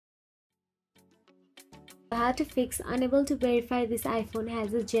How to fix unable to verify this iPhone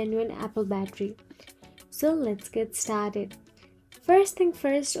has a genuine Apple battery. So let's get started. First thing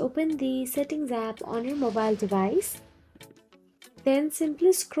first, open the settings app on your mobile device. Then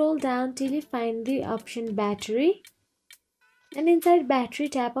simply scroll down till you find the option battery. And inside battery,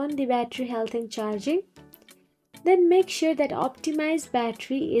 tap on the battery health and charging. Then make sure that optimized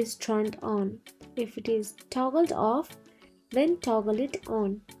battery is turned on. If it is toggled off, then toggle it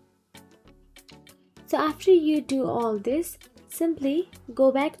on. So after you do all this, simply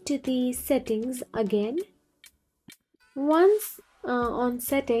go back to the settings again. Once on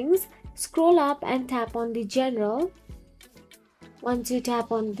settings, scroll up and tap on the general. Once you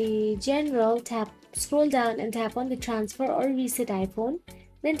tap on the general, scroll down and tap on the transfer or reset iPhone.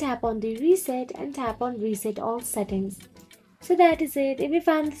 Then tap on the reset and tap on reset all settings. So that is it. If you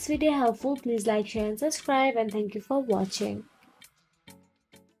found this video helpful, please like, share and subscribe, and thank you for watching.